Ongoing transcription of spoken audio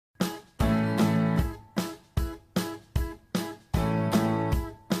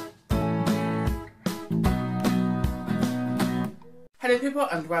Hello people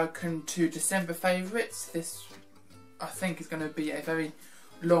and welcome to December favourites. This I think is going to be a very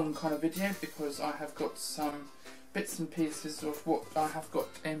long kind of video because I have got some bits and pieces of what I have got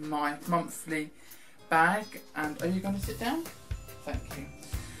in my monthly bag. And are you going to sit down? Thank you.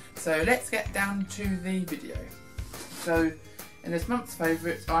 So let's get down to the video. So in this month's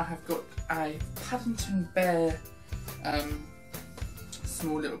favourites I have got a Paddington Bear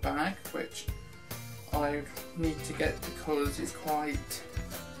small little bag which I need to get because it's quite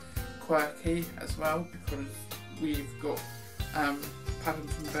quirky as well, because we've got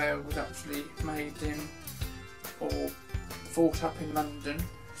Paddington Bear was actually made in or fought up in London,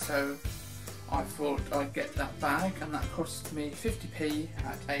 so I thought I'd get that bag, and that cost me 50p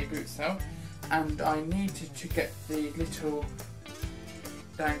at a boot sale. And I needed to get the little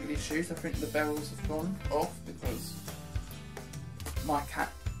dangly shoes. I think the bells have gone off because my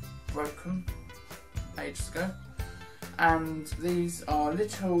cat broke them ages ago, and these are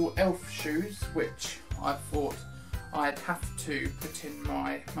little elf shoes which I thought I'd have to put in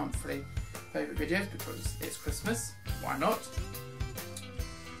my monthly favourite videos because it's Christmas, why not?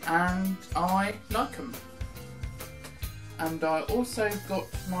 And I like them. And I also got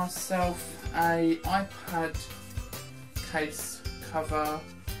myself a iPad case cover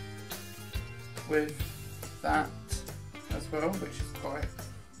with that as well, which is quite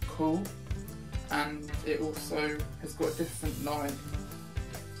cool. And it also has got different like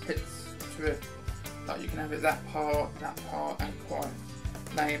bits to it, like you can have it that part, and quite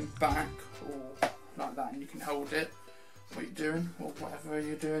laying back or like that, and you can hold it what you're doing or whatever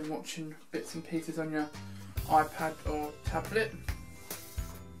you're doing, watching bits and pieces on your iPad or tablet.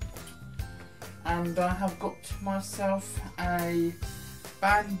 And I have got myself a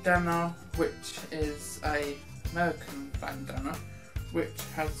bandana, which is a American bandana, which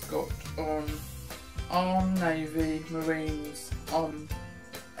has got on Army, Navy, Marines,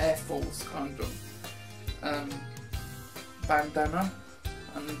 Air Force kind of bandana,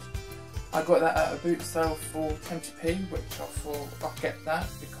 and I got that at a boot sale for 20p, which I thought I'd get that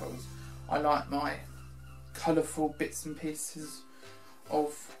because I like my colourful bits and pieces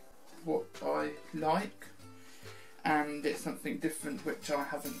of what I like, and it's something different which I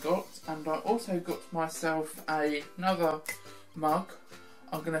haven't got. And I also got myself another mug.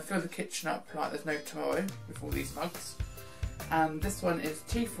 I'm going to fill the kitchen up like there's no tomorrow with all these mugs. And this one is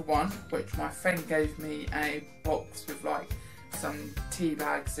tea for one, which my friend gave me a box with like some tea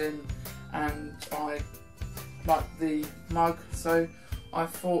bags in, and I like the mug, so I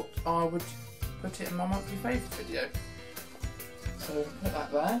thought I would put it in my monthly favourite video. So put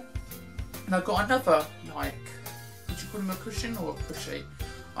that there. And I've got another, like, would you call them a cushion or a pushy?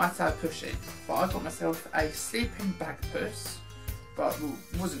 I'd say a pushy, but I got myself a sleeping bag puss. But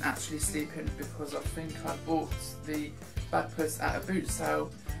wasn't actually sleeping because I think I bought the bag puss at a boot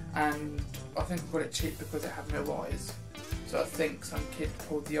sale, and I think I got it cheap because it had no eyes. So I think some kid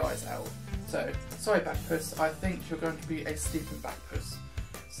pulled the eyes out. So, sorry bag puss, I think you're going to be a sleeping bag puss.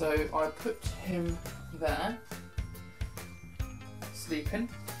 So I put him there, sleeping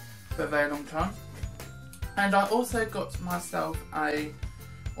for a very long time. And I also got myself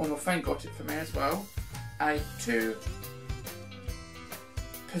or my friend got it for me as well, a 2%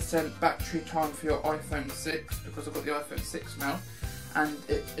 battery time for your iPhone 6, because I've got the iPhone 6 now, and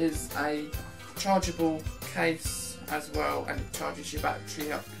it is a chargeable case as well, and it charges your battery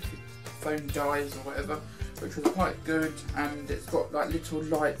up if your phone dies or whatever, which was quite good. And it's got like little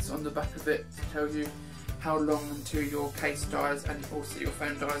lights on the back of it to tell you how long until your case dies and also your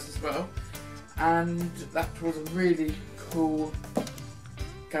phone dies as well. And that was a really cool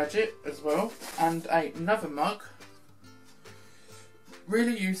gadget as well. And another mug,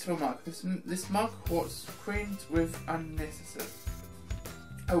 really useful mug. This mug was creamed with unnecessary.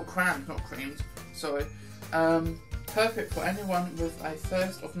 Oh, crammed, not creamed. Sorry. Perfect for anyone with a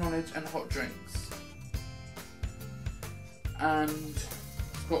thirst of knowledge and hot drinks. And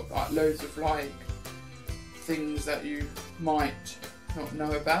it's got like loads of like things that you might not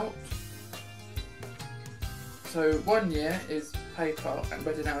know about. So 1 year is paper and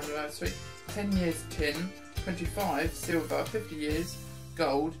wedding anniversary, 10 years tin, 25 silver, 50 years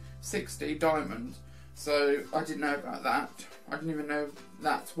gold, 60 diamond. So I didn't know about that. I didn't even know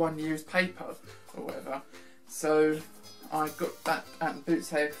that's 1 year's paper or whatever. So I got that at the boot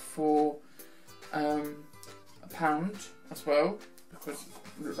sale for £1 as well, because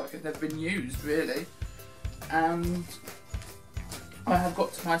it looks like it's never been used really. And I have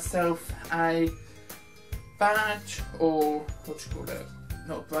got myself a badge, or what do you call it?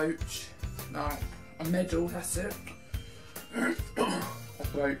 Not a brooch, like a medal, that's it. A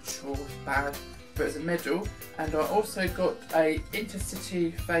brooch or badge, but it's a medal. And I also got a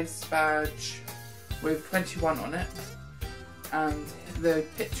Intercity face badge with 21 on it, and the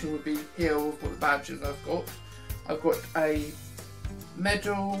picture will be here of all the badges I've got. I've got a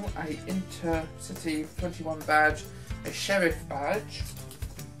medal, a Intercity 21 badge, a Sheriff badge,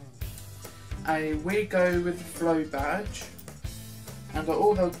 a We Go With The Flow badge, and I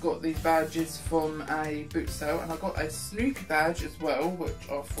also got these badges from a boot sale, and I got a Snoopy badge as well, which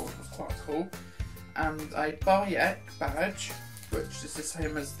I thought was quite cool, and a Bayek badge, which is the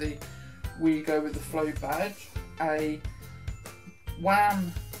same as the We Go With The Flow badge, a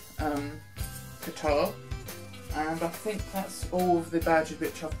Wham guitar, and I think that's all of the badges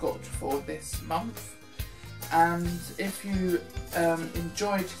which I've got for this month. And if you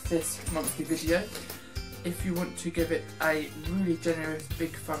enjoyed this monthly video, if you want to give it a really generous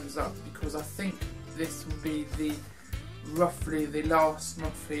big thumbs up, because I think this will be roughly the last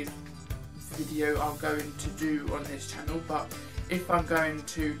monthly video I'm going to do on this channel, but if I'm going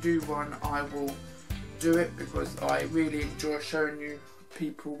to do one, I will do it, because I really enjoy showing you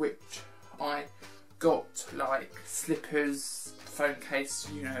people which I got, like slippers, phone case,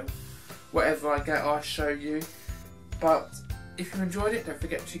 you know, whatever I get I'll show you. But if you enjoyed it, don't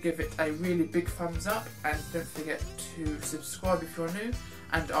forget to give it a really big thumbs up, and don't forget to subscribe if you're new,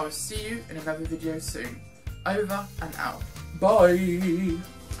 and I'll see you in another video soon. Over and out. Bye!